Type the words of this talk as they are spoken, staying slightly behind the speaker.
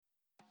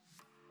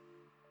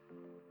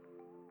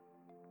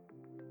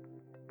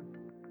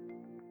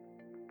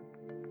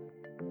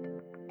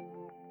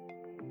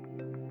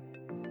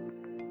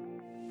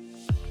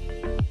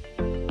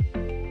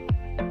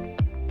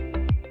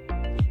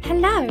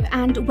Hello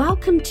and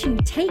welcome to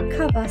Take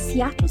Cover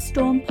Seattle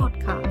Storm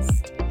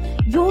podcast,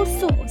 your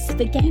source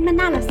for game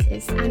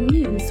analysis and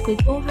news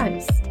with your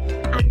host,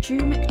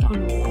 Andrew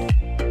McDonald.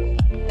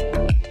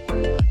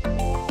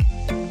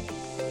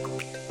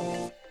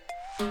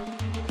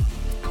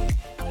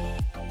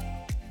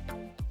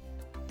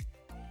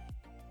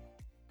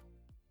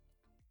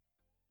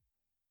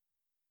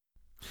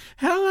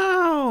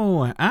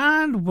 Hello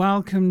and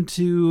welcome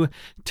to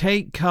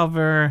Take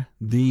Cover,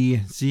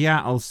 the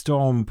Seattle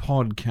Storm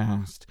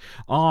podcast,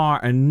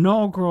 our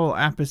inaugural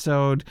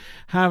episode,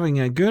 having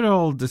a good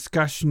old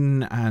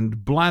discussion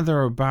and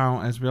blather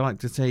about, as we like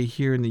to say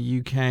here in the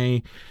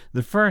UK,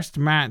 the first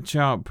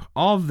matchup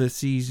of the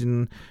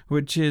season,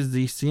 which is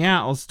the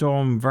Seattle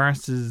Storm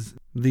versus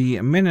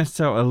the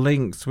Minnesota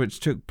Lynx,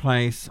 which took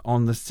place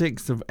on the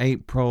 6th of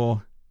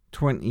April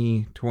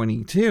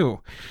 2022.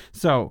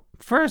 So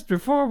first,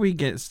 before we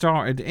get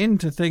started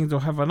into things,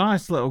 we'll have a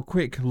nice little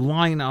quick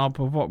lineup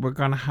of what we're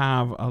going to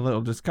have a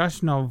little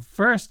discussion of.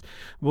 First,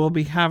 we'll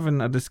be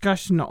having a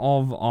discussion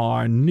of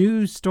our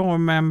new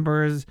Storm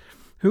members.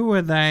 Who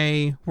are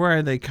they? Where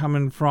are they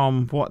coming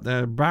from? What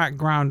their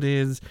background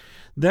is.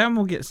 Then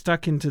we'll get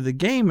stuck into the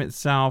game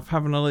itself,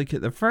 having a look at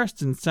the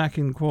first and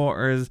second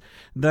quarters,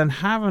 then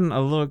having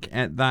a look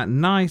at that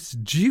nice,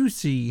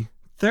 juicy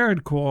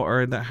third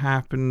quarter that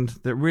happened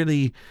that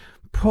really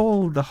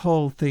pulled the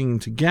whole thing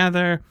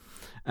together,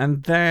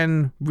 and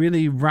then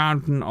really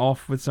rounding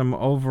off with some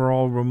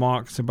overall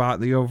remarks about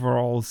the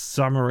overall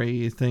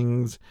summary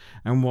things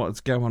and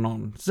what's going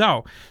on.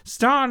 So,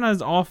 starting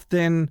us off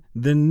then,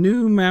 the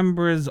new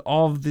members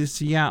of the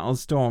Seattle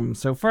Storm.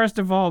 So first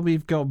of all,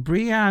 we've got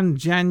Brianne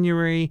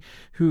January,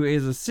 who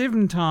is a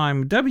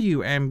 7-time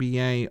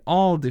WNBA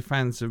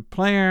All-Defensive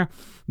Player.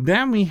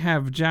 Then we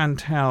have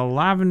Jantel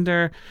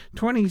Lavender,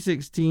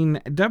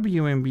 2016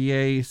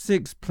 WNBA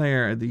 6th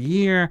Player of the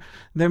Year.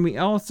 Then we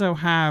also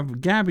have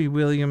Gabby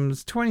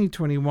Williams,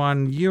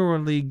 2021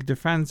 EuroLeague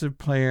Defensive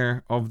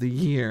Player of the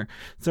Year.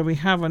 So we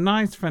have a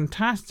nice,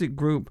 fantastic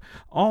group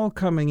all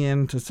coming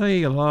in to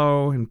say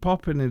hello and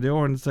pop in the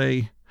door and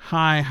say,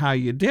 "Hi, how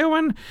you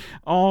doing?"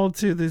 all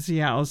to the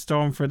Seattle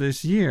Storm for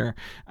this year.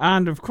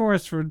 And of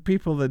course, for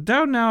people that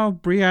don't know,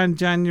 Brianne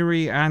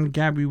January and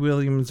Gabby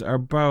Williams are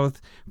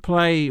both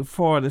play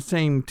for the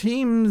same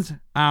teams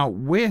out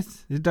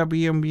with the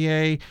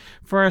WNBA.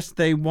 First,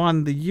 they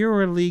won the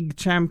EuroLeague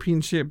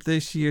Championship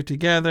this year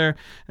together,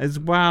 as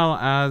well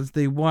as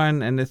they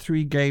won in a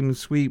 3-game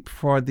sweep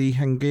for the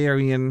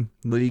Hungarian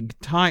League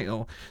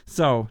title.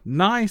 So,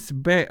 nice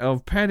bit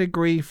of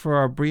pedigree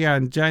for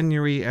Brianne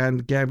January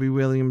and Gabby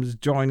Williams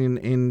joining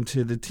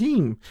into the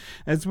team.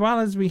 As well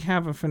as we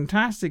have a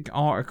fantastic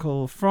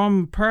article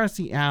from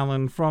Percy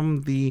Allen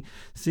from the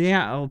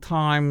Seattle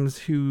Times,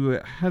 who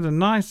had a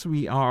nice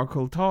wee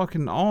article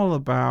talking all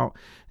about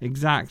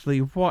exactly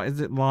what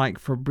is it like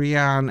for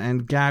Brianne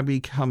and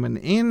Gabby coming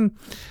in.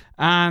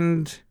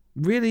 And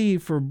really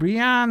for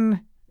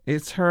Brianne,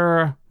 it's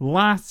her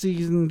last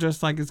season,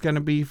 just like it's going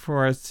to be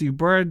for Sue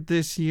Bird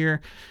this year,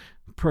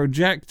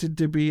 projected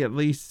to be at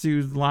least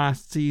Sue's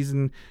last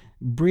season.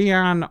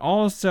 Brianne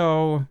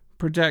also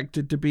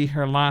projected to be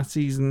her last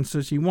season,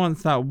 so she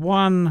wants that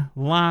one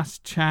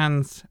last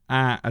chance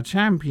at a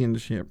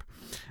championship.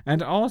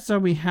 And also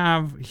we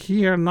have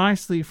here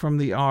nicely from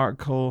the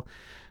article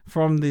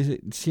from the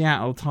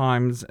Seattle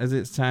Times, as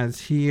it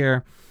says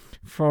here,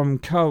 from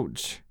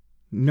Coach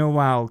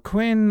Noelle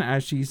Quinn,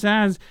 as she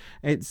says,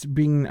 "It's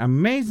been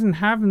amazing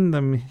having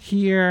them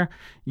here.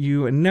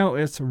 You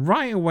notice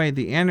right away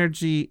the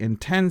energy,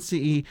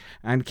 intensity,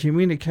 and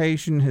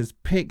communication has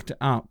picked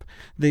up.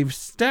 They've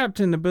stepped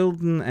in the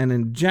building and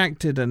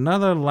injected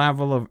another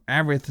level of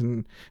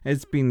everything.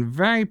 It's been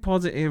very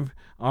positive.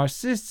 Our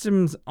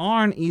systems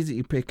aren't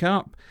easy to pick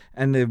up,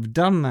 and they've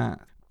done that.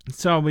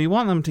 So we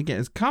want them to get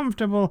as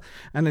comfortable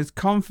and as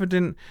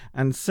confident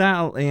and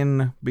settle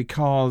in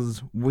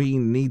because we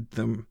need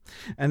them."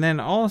 And then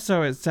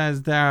also it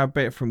says there a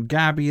bit from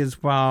Gabby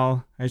as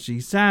well, as she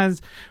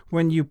says,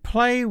 "When you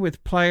play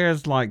with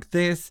players like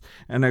this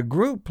and a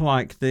group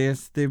like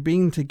this, they've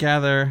been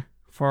together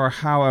for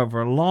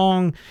however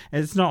long,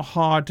 it's not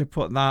hard to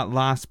put that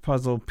last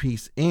puzzle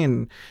piece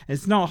in.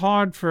 It's not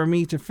hard for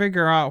me to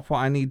figure out what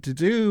I need to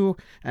do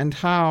and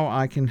how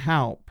I can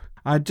help.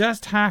 I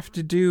just have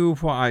to do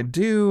what I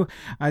do.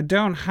 I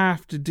don't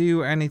have to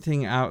do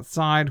anything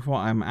outside what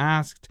I'm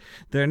asked.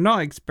 They're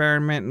not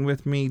experimenting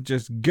with me.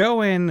 Just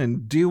go in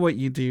and do what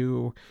you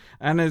do."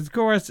 And of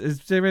course,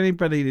 if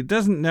anybody that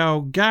doesn't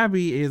know,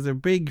 Gabby is a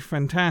big,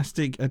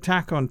 fantastic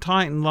Attack on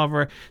Titan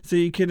lover. So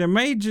you can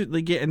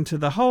immediately get into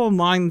the whole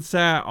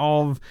mindset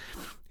of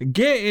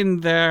get in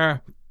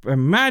there.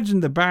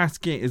 Imagine the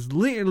basket is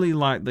literally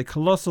like the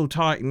colossal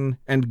titan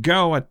and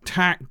go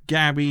attack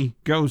Gabby.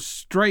 Go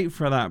straight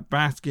for that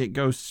basket.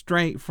 Go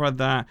straight for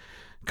that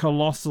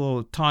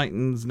colossal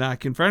titan's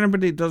neck. And for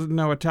anybody that doesn't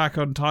know Attack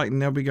on Titan,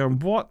 they'll be going,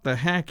 what the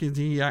heck is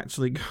he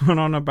actually going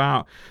on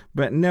about?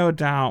 But no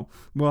doubt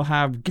we'll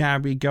have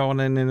Gabby going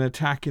in and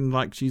attacking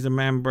like she's a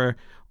member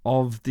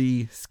of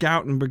the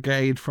scouting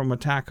brigade from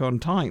Attack on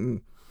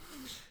Titan.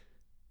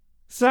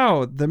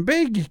 So the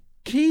big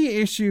key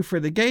issue for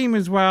the game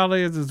as well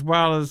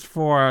as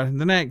for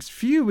the next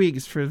few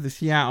weeks for the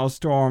Seattle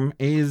Storm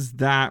is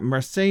that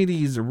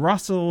Mercedes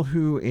Russell,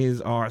 who is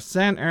our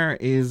center,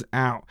 is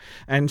out.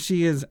 And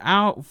she is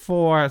out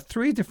for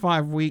 3 to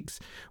 5 weeks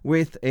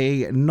with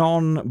a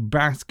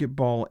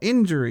non-basketball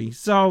injury.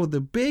 So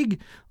the big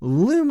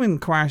looming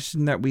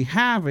question that we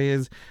have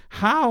is,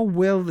 how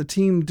will the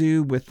team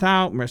do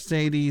without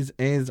Mercedes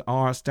as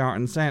our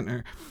starting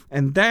center?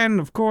 And then,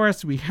 of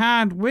course, we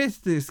had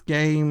with this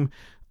game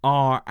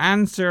our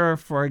answer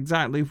for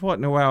exactly what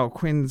Noelle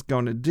Quinn's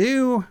going to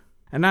do,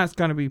 and that's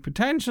going to be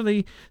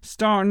potentially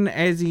starting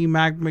Ezzy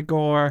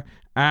McGregor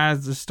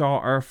as the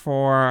starter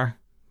for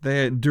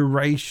the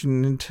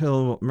duration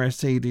until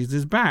Mercedes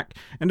is back.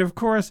 And of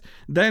course,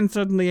 then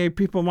suddenly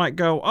people might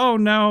go, oh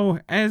no,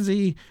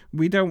 Ezzy,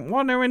 we don't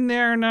want her in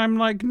there. And I'm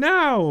like,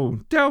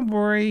 no, don't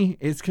worry,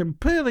 it's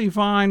completely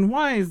fine.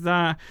 Why is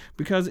that?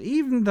 Because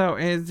even though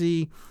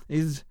Ezzy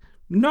is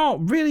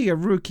not really a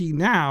rookie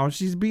now,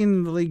 she's been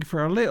in the league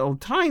for a little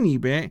tiny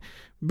bit,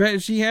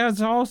 but she has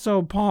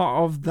also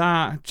part of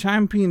that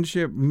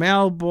championship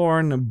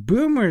Melbourne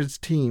Boomers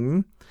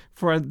team.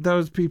 For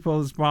those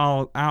people as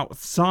well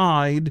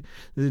outside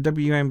the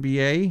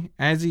WNBA,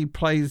 as he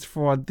plays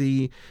for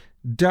the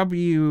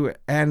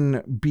WNBL,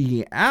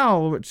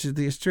 which is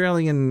the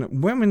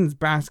Australian women's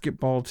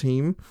basketball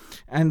team,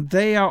 and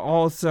they are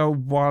also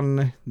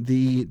won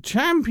the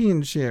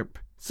championship.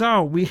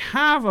 So we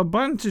have a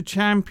bunch of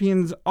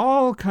champions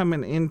all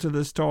coming into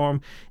the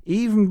Storm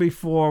even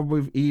before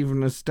we've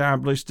even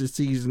established the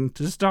season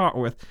to start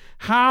with.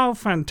 How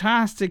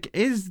fantastic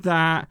is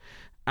that?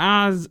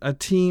 As a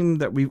team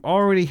that we've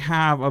already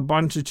have a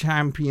bunch of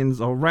champions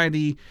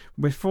already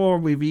before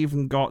we've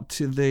even got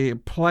to the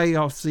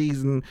playoff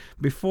season,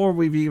 before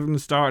we've even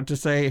started to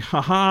say,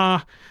 haha,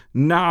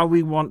 now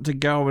we want to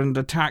go and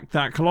attack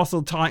that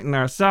colossal titan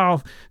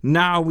ourselves.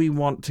 Now we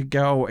want to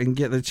go and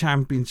get the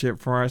championship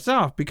for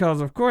ourselves.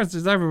 Because, of course,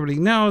 as everybody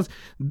knows,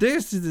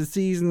 this is the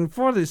season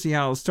for the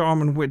Seattle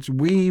Storm in which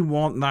we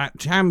want that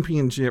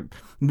championship.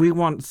 We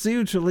want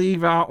Sue to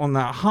leave out on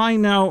that high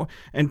note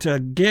and to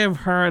give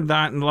her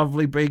that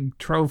lovely big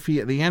trophy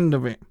at the end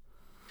of it.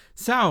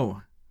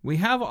 So, we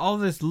have all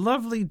this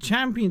lovely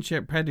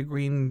championship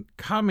pedigree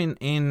coming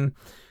in.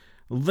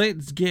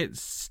 Let's get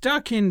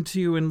stuck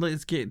into and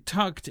let's get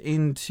tucked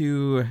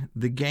into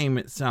the game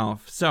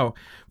itself. So,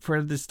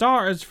 for the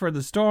starters for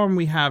the Storm,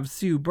 we have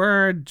Sue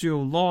Bird,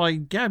 Jewel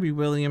Lloyd, Gabby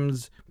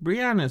Williams,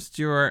 Brianna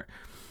Stewart,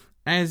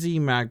 Ezzy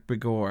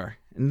McGregor.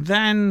 And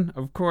then,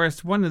 of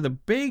course, one of the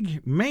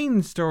big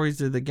main stories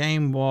of the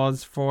game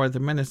was for the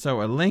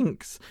Minnesota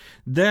Lynx.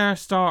 Their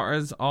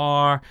starters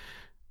are,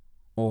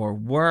 or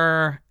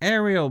were,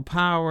 Ariel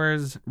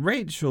Powers,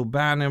 Rachel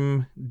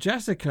Bannum,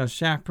 Jessica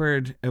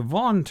Shepard,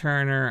 Yvonne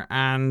Turner,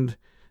 and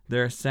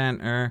their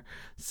center,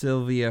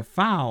 Sylvia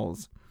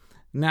Fowles.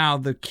 Now,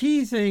 the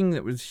key thing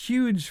that was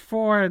huge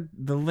for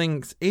the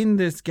Lynx in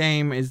this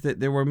game is that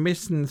they were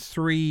missing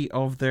 3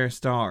 of their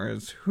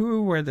starters.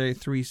 Who were the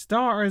 3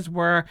 starters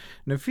were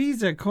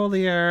Nafisa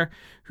Collier,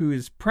 who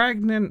is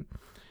pregnant,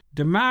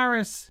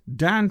 Damaris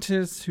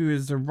Dantas, who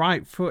is a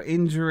right foot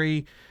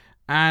injury,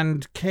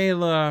 and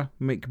Kayla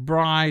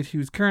McBride,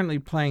 who's currently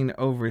playing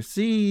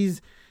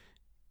overseas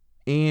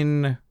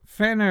in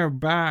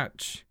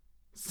Fenerbahce,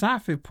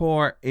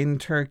 Safipor in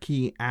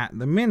Turkey at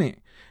the minute.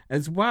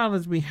 As well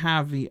as we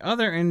have the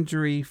other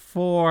injury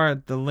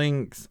for the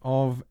Lynx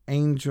of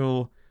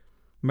Angel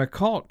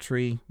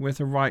McCautry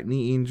with a right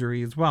knee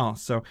injury as well.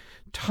 So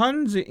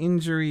tons of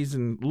injuries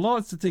and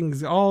lots of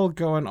things all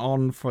going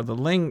on for the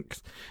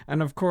Lynx.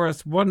 And of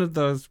course, one of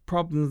those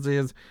problems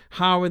is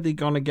how are they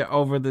going to get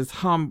over this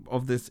hump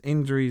of this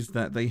injuries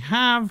that they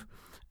have,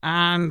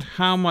 and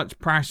how much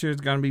pressure is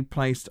going to be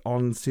placed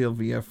on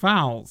Sylvia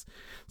Fowles.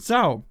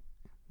 So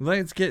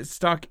let's get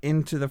stuck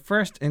into the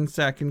first and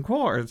second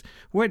quarters,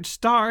 which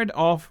started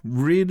off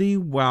really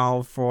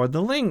well for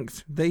the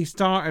Lynx. They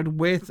started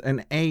with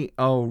an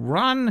 8-0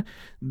 run.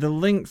 The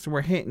Lynx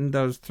were hitting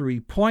those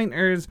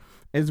 3-pointers,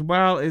 as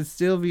well as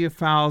Sylvia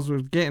Fowles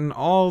was getting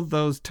all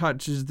those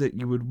touches that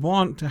you would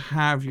want to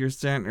have your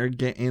center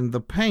get in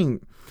the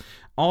paint.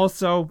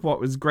 Also, what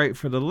was great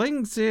for the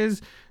Lynx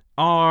is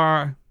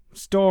our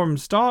Storm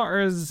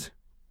starters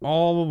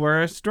all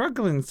were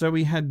struggling. So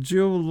we had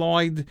Jewel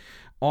Lloyd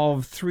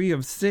of 3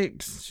 of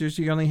 6, so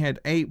she only had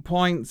 8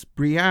 points.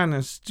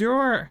 Brianna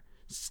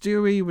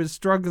Stewie was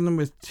struggling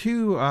with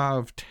 2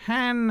 of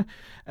 10,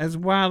 as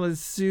well as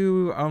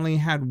Sue only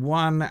had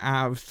 1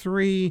 out of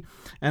 3.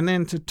 And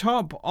then to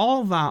top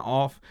all that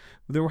off,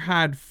 they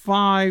had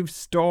 5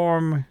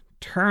 Storm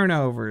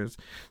turnovers.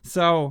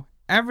 So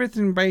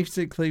everything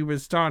basically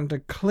was starting to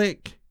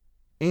click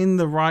in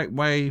the right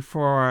way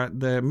for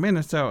the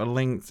Minnesota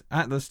Lynx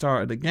at the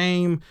start of the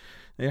game.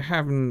 They're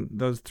having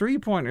those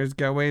 3-pointers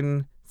go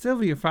in.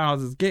 Sylvia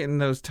Fowles is getting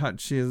those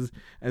touches,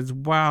 as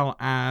well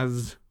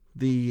as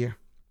the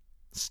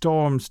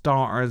Storm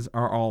starters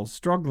are all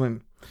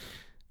struggling.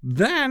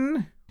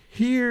 Then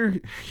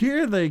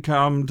here they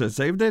come to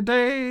save the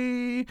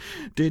day.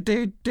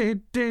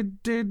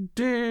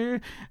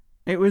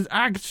 It was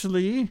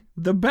actually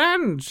the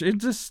bench.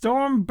 It's a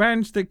Storm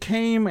bench that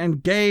came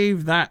and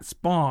gave that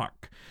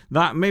spark.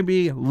 That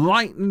maybe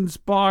lightning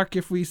spark,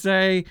 if we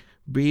say,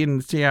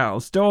 being Seattle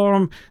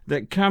Storm,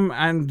 that come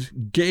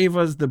and gave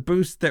us the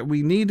boost that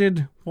we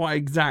needed. What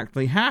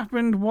exactly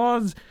happened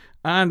was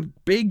a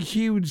big,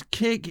 huge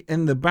kick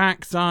in the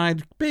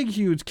backside, big,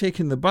 huge kick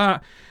in the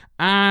butt,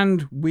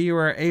 and we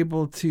were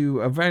able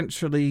to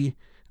eventually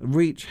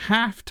reach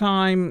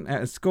halftime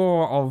at a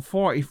score of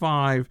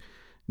 45,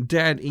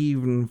 dead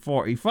even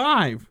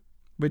 45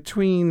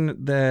 between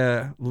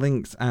the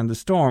Lynx and the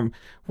Storm.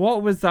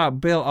 What was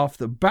that built off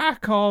the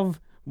back of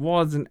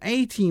was an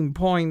 18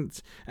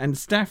 points, and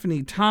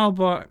Stephanie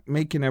Talbot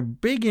making a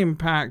big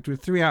impact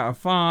with 3 out of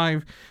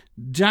 5,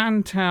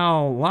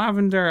 Jantel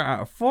Lavender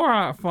at a 4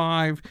 out of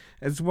 5,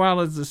 as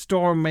well as the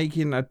Storm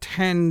making a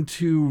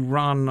 10-2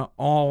 run,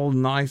 all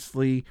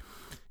nicely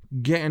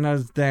getting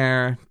us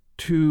there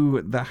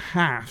to the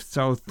half.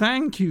 So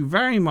thank you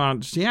very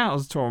much, Seattle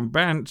Storm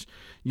bench.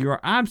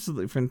 You're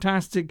absolutely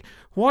fantastic.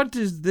 What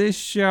does this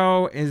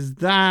show is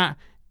that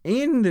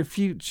in the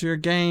future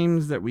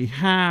games that we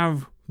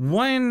have,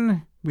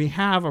 when we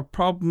have a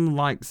problem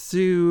like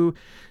Sue,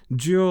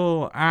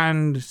 Jewel,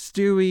 and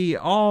Stewie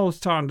all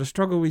starting to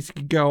struggle, we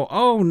could go,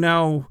 oh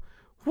no,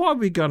 what are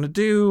we going to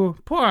do?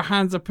 Put our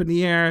hands up in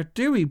the air.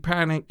 Do we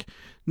panic?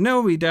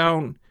 No, we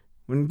don't.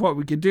 And what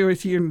we could do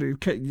is here in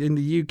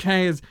the UK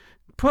is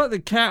put the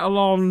kettle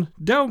on.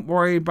 Don't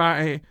worry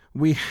about it.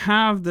 We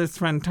have this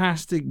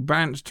fantastic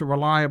bench to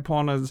rely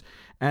upon us.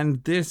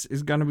 And this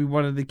is going to be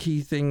one of the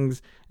key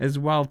things as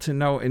well to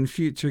note in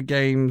future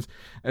games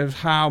of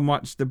how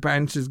much the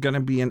bench is going to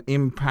be an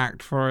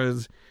impact for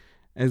us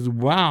as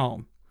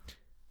well.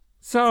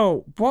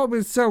 So what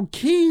was so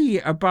key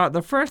about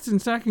the first and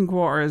second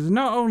quarter is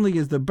not only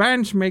is the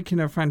bench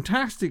making a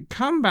fantastic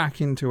comeback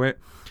into it,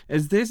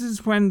 is this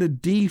is when the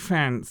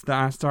defense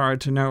that I started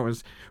to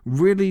notice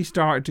really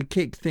started to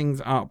kick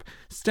things up.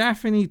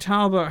 Stephanie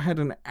Talbot had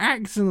an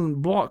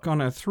excellent block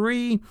on a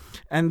 3,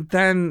 and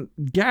then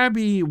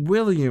Gabby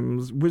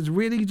Williams was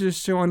really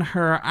just showing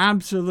her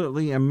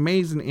absolutely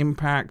amazing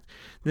impact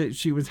that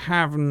she was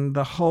having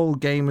the whole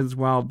game as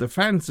well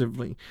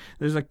defensively.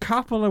 There's a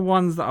couple of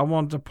ones that I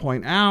want to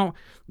point out.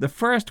 The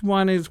first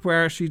one is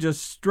where she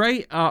just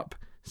straight up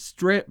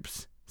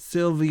strips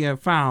Sylvia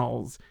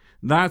Fowles.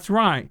 That's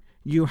right.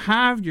 You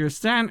have your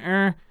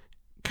center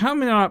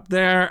coming up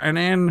there, and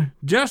then,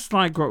 just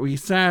like what we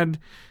said,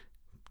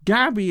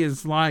 Gabby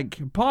is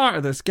like part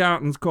of the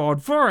scouting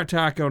squad for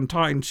Attack on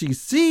Titan. She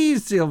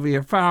sees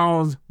Sylvia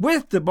Fowles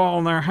with the ball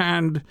in her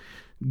hand.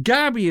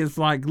 Gabby is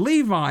like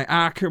Levi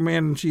Ackerman,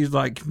 and she's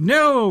like,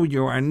 no,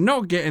 you are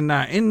not getting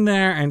that in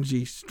there, and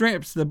she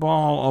strips the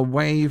ball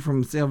away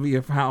from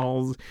Sylvia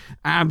Fowles.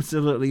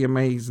 Absolutely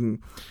amazing.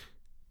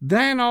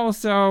 Then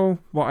also,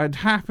 what had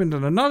happened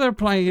in another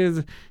play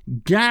is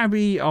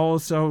Gabby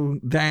also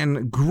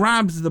then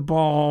grabs the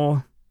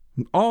ball,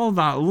 all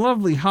that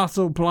lovely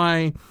hustle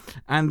play,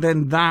 and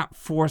then that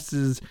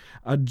forces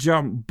a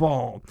jump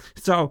ball.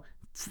 So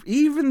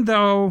even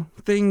though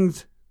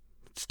things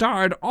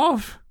started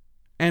off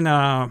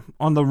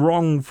on the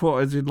wrong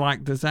foot, as you'd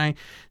like to say,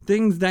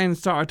 things then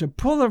started to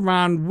pull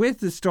around with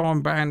the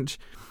Storm bench,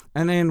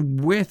 and then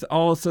with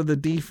also the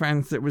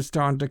defense that was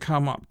starting to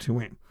come up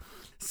to it.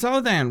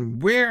 So then,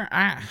 we're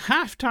at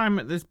halftime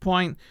at this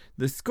point.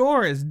 The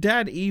score is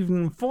dead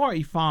even,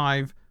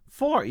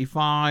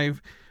 45-45.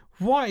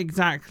 What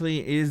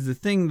exactly is the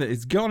thing that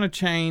is going to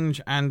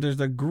change? And there's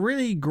a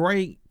really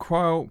great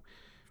quote,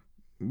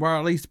 well,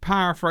 at least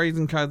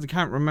paraphrasing, because I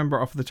can't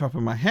remember off the top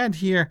of my head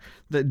here,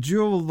 that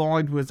Jewel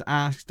Lloyd was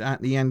asked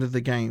at the end of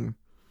the game.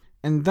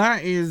 And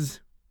that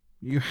is,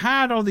 you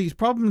had all these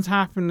problems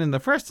happen in the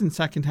first and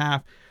second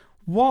half.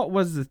 What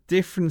was the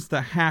difference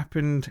that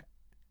happened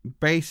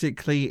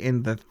basically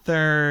in the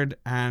third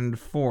and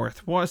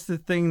fourth? What's the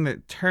thing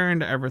that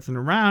turned everything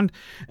around?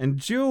 And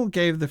Jewel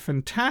gave the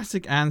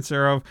fantastic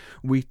answer of,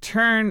 we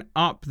turn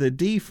up the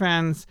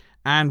defense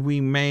and we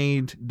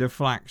made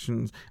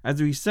deflections.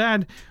 As we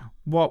said,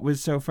 what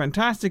was so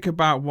fantastic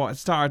about what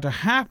started to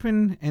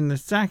happen in the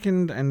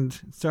second and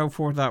so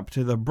forth up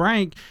to the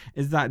break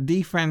is that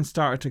defense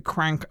started to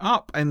crank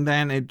up, and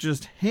then it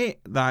just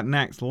hit that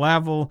next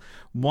level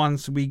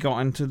once we got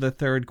into the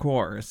third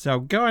quarter. So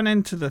going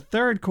into the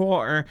third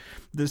quarter,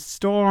 the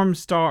Storm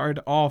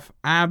started off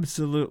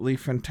absolutely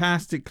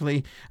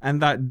fantastically,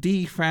 and that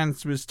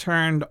defense was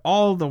turned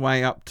all the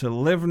way up to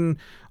 11.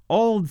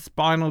 Old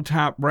Spinal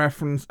Tap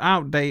reference,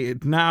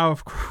 outdated now,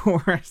 of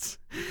course,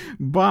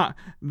 but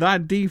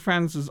that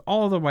defense was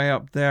all the way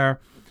up there.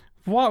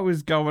 What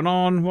was going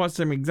on? What's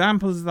some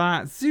examples of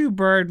that? Sue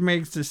Bird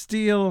makes the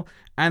steal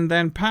and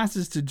then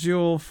passes to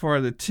Jewel for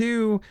the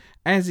 2.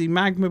 Ezzy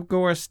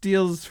Magmagore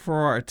steals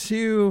for a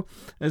 2.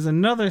 There's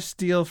another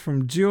steal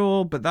from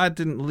Jewel, but that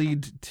didn't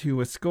lead to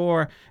a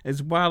score,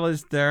 as well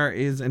as there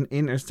is an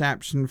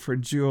interception for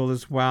Jewel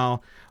as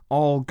well.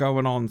 all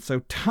going on.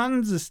 So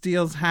tons of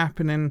steals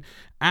happening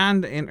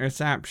and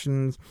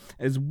interceptions,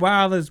 as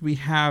well as we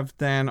have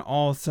then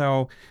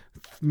also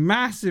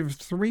massive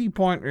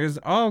 3-pointers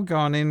all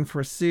gone in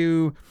for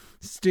Sue,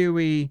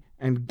 Stewie,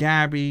 and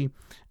Gabby.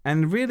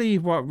 And really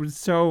what was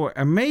so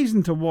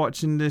amazing to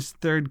watch in this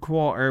third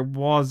quarter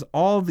was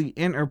all the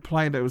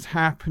interplay that was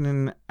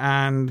happening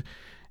and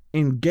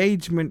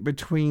engagement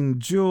between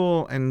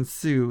Jewel and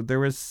Sue. There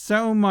was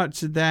so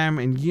much of them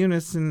in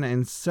unison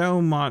and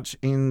so much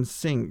in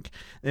sync.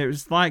 It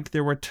was like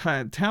they were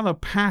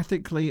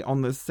telepathically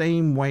on the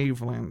same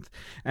wavelength.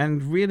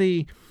 And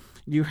really,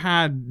 you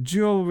had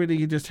Jewel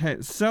really just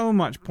hit so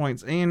much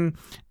points in,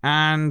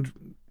 and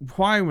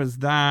why was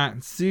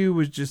that? Sue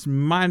was just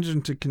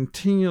managing to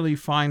continually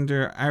find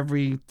her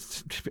every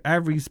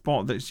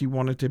spot that she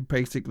wanted to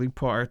basically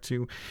put her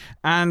to.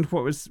 And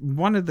what was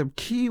one of the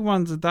key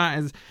ones of that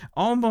is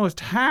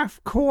almost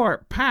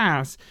half-court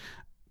pass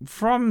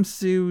from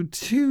Sue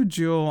to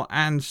Jewel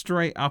and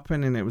straight up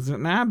and in. It was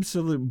an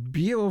absolute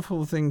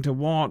beautiful thing to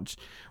watch.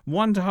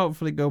 One to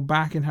hopefully go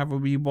back and have a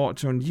wee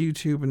watch on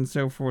YouTube and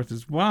so forth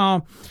as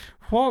well.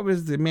 What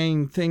was the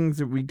main things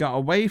that we got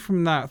away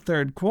from that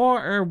third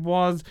quarter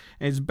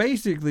is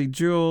basically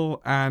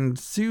Jewel and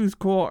Sue's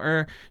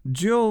quarter.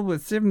 Jewel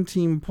with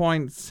 17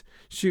 points,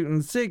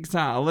 shooting 6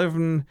 out of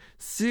 11.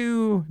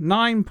 Sue,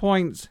 9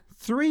 points,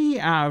 3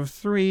 out of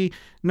 3.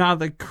 Now,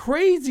 the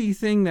crazy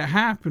thing that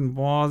happened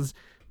was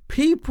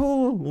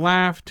people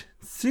left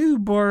Sue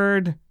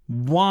Bird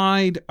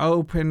wide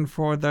open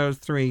for those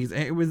threes.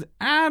 It was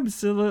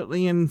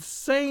absolutely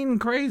insane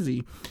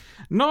crazy.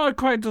 Not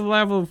quite to the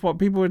level of what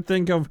people would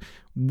think of,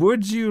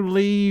 would you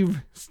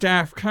leave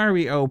Steph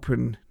Curry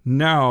open?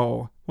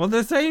 No. Well,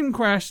 the same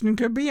question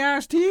could be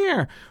asked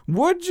here.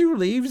 Would you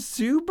leave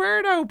Sue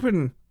Bird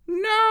open?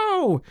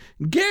 No.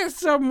 Get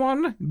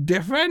someone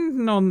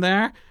defending on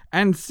there.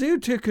 And Sue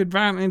took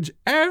advantage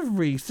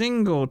every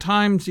single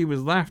time she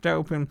was left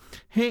open,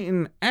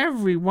 hitting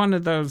every one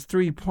of those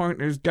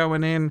 3-pointers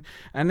going in.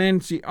 And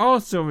then she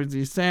also, as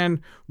you said,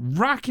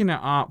 racking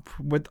it up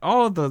with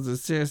all those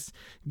assists,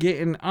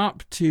 getting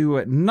up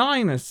to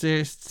 9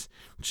 assists.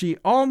 She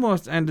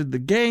almost ended the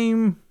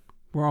game.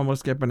 We're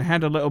almost getting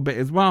ahead a little bit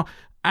as well.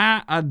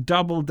 At a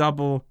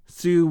double-double,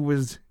 Sue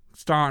was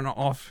starting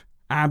off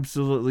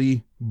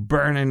absolutely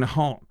burning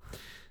hot.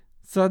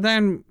 So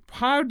then,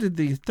 how did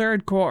the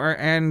third quarter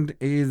end?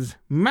 Is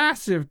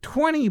massive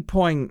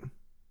 20-point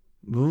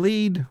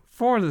lead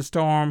for the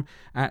Storm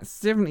at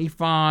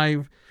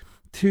 75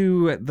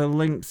 to the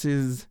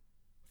Lynx's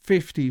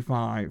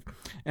 55.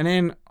 And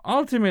then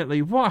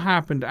ultimately what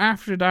happened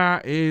after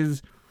that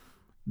is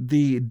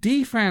the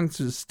defense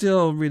is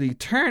still really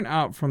turned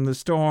up from the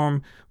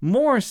Storm,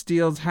 more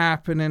steals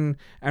happening,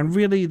 and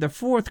really the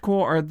fourth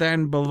quarter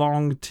then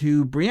belonged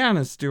to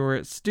Breanna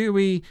Stewart.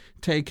 Stewie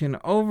taking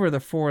over the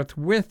fourth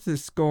with the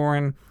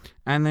scoring,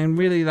 and then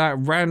really that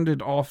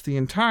rounded off the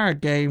entire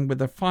game with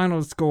the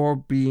final score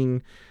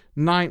being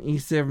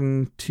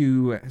 97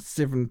 to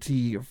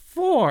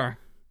 74.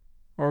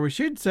 Or we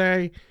should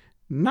say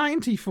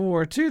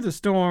 94 to the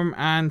Storm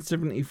and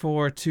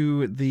 74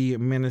 to the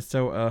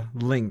Minnesota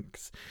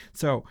Lynx.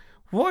 So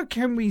what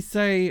can we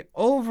say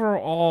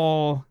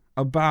overall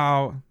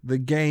about the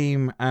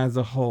game as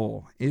a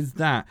whole? Is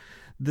that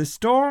the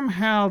Storm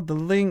held the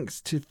Lynx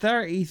to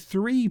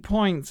 33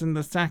 points in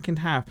the second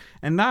half,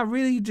 and that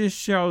really just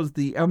shows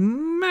the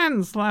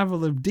immense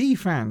level of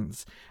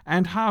defense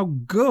and how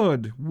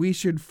good we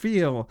should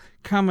feel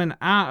coming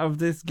out of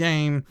this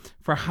game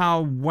for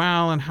how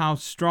well and how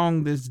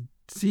strong this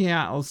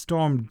Seattle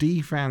Storm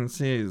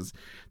defense is.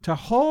 To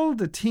hold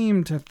the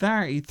team to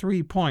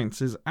 33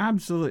 points is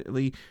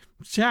absolutely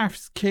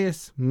chef's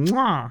kiss,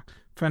 mwah,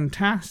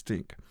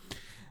 fantastic.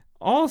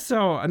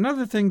 Also,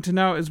 another thing to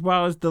note as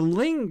well is the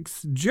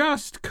Lynx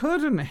just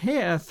couldn't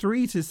hit a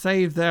 3 to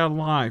save their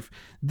life.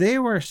 They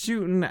were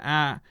shooting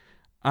at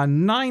a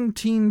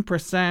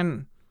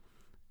 19%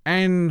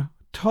 in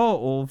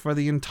total for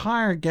the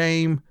entire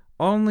game,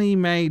 only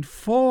made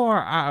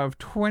 4 out of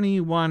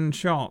 21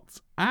 shots.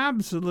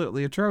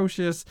 Absolutely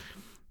atrocious.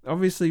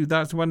 Obviously,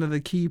 that's one of the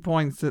key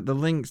points that the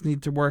Lynx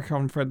need to work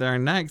on for their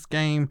next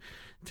game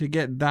to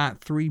get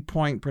that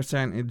 3-point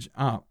percentage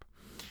up.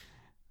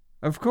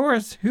 Of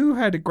course, who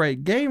had a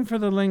great game for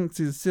the Lynx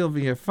is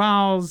Sylvia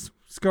Fowles,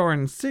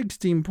 scoring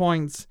 16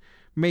 points,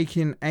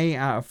 making 8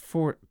 out of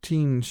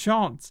 14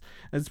 shots,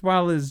 as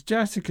well as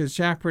Jessica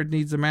Shepard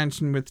needs a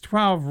mention with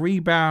 12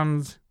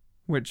 rebounds,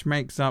 which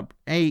makes up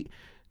 8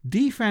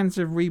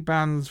 defensive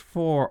rebounds,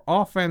 4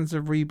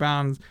 offensive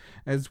rebounds,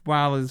 as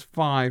well as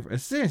 5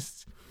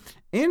 assists.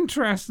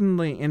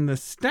 Interestingly, in the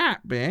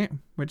stat bit,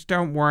 which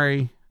don't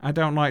worry, I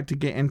don't like to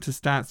get into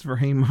stats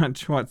very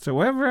much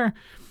whatsoever,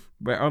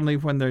 but only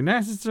when they're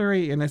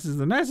necessary, and this is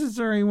the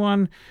necessary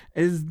one,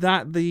 is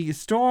that the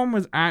Storm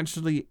was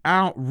actually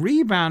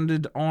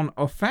out-rebounded on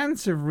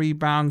offensive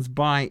rebounds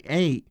by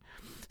 8.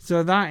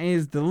 So that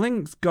is, the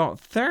Lynx got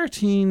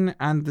 13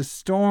 and the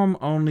Storm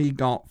only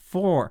got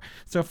 4.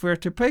 So if we were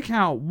to pick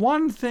out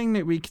one thing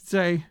that we could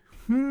say,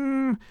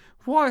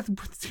 what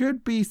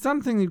could be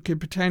something you could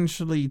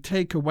potentially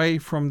take away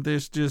from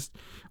this just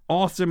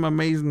awesome,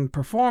 amazing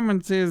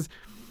performances,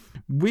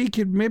 we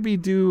could maybe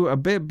do a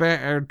bit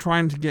better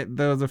trying to get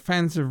those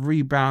offensive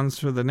rebounds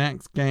for the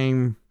next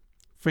game.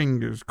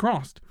 Fingers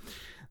crossed.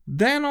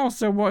 Then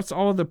also, what's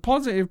all the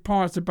positive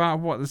parts about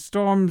what the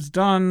Storm's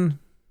done,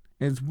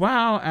 as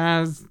well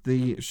as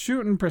the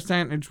shooting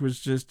percentage was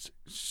just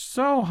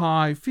so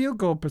high. Field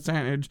goal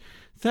percentage,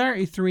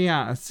 33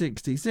 out of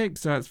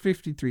 66, so that's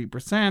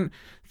 53%.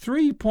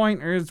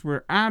 Three-pointers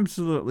were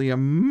absolutely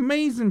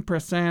amazing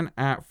percent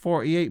at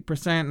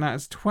 48%.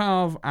 That's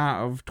 12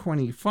 out of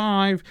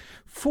 25.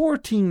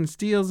 14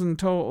 steals in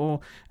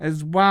total,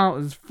 as well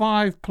as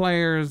 5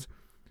 players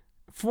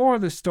for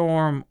the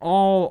Storm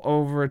all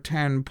over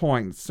 10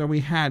 points. So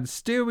we had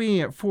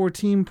Stewie at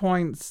 14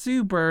 points,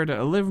 Sue Bird at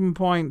 11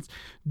 points,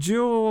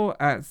 Jewel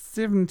at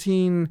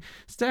 17,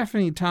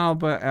 Stephanie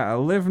Talbot at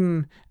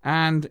 11,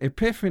 and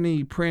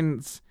Epiphany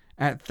Prince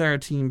at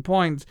 13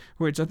 points,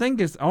 which I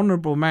think is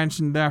honorable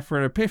mention there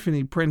for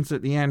Epiphany Prince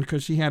at the end,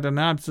 because she had an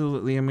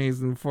absolutely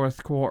amazing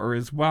fourth quarter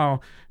as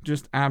well,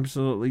 just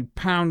absolutely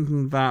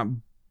pounding that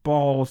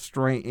ball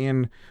straight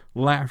in,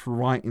 left,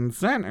 right, and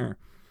center.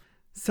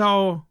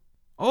 So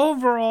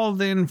overall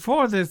then,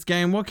 for this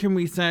game, what can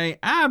we say?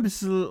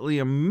 Absolutely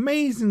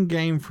amazing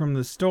game from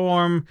the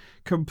Storm.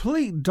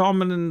 Complete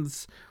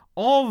dominance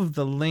of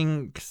the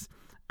Lynx.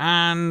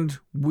 And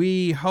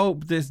we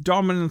hope this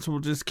dominance will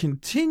just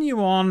continue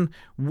on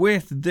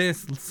with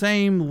this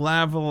same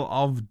level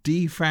of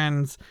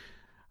defense.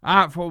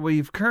 At what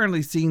we've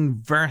currently seen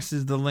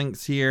versus the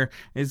Lynx here,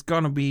 is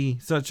going to be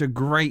such a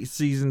great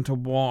season to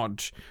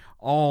watch.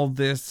 All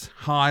this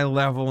high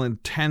level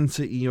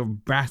intensity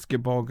of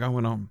basketball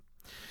going on.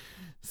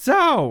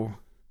 So,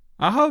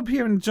 I hope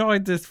you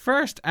enjoyed this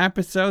first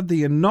episode,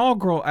 the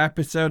inaugural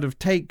episode of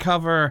Take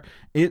Cover.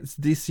 It's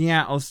the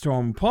Seattle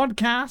Storm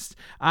podcast.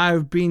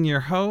 I've been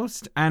your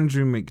host,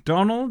 Andrew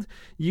McDonald.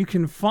 You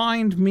can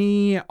find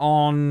me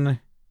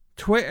on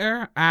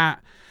Twitter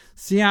at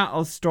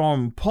Seattle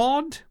Storm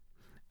Pod,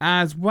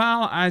 as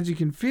well as you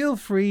can feel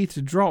free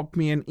to drop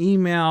me an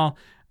email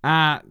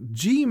at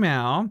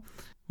Gmail,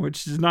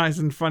 which is nice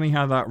and funny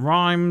how that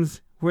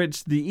rhymes,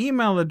 which the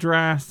email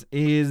address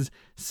is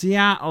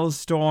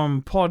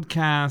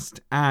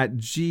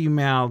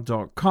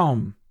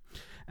seattlestormpodcast@gmail.com.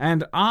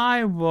 And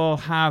I will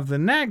have the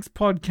next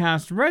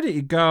podcast ready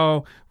to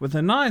go with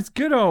a nice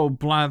good old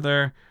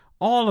blather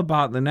all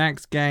about the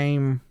next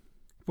game,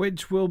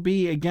 which will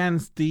be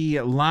against the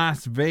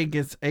Las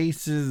Vegas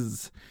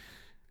Aces.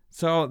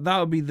 So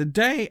that'll be the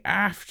day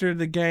after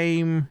the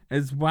game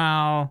as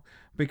well,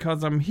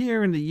 because I'm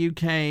here in the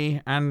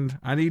UK and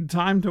I need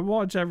time to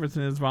watch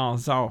everything as well.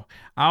 So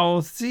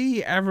I'll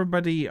see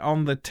everybody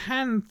on the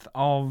 10th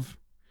of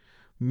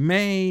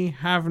May,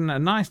 having a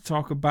nice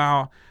talk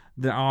about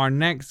our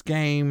next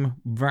game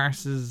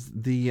versus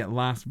the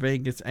Las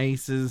Vegas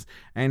Aces.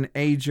 And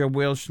Aja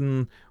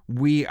Wilson,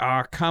 we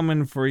are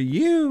coming for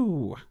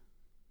you.